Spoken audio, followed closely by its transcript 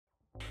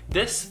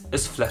This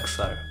is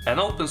FlexAR, an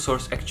open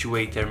source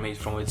actuator made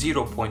from a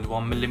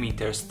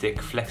 0.1mm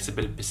thick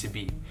flexible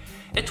PCB.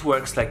 It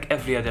works like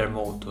every other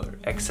motor,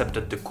 except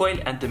that the coil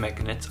and the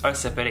magnets are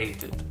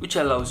separated, which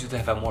allows you to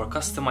have a more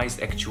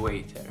customized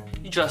actuator.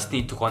 You just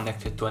need to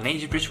connect it to an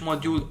H-bridge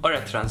module or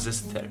a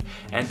transistor,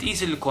 and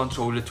easily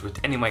control it with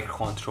any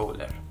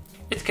microcontroller.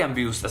 It can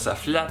be used as a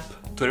flap,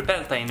 to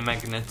repel tiny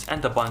magnets,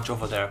 and a bunch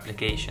of other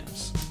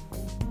applications.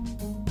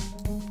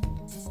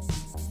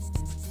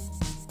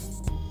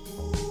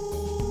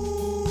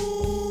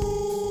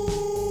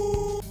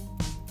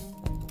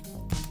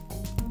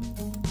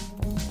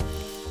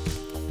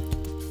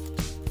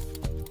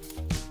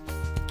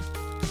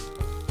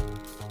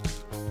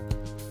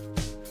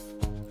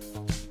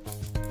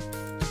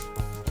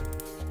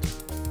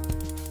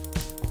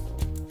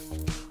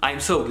 I'm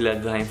so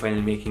glad that I'm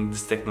finally making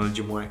this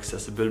technology more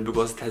accessible,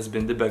 because it has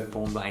been the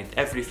backbone behind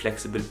every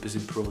flexible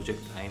PCB project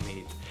that I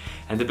made.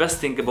 And the best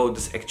thing about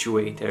this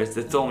actuator is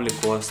that it only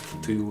cost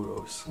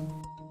 €2.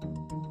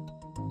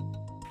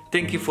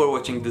 Thank you for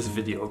watching this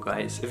video,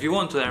 guys. If you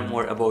want to learn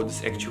more about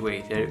this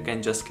actuator, you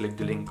can just click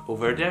the link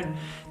over there.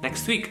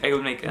 Next week I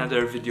will make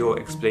another video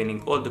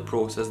explaining all the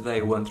process that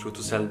I went through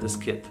to sell this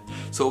kit,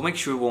 so make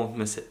sure you won't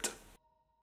miss it.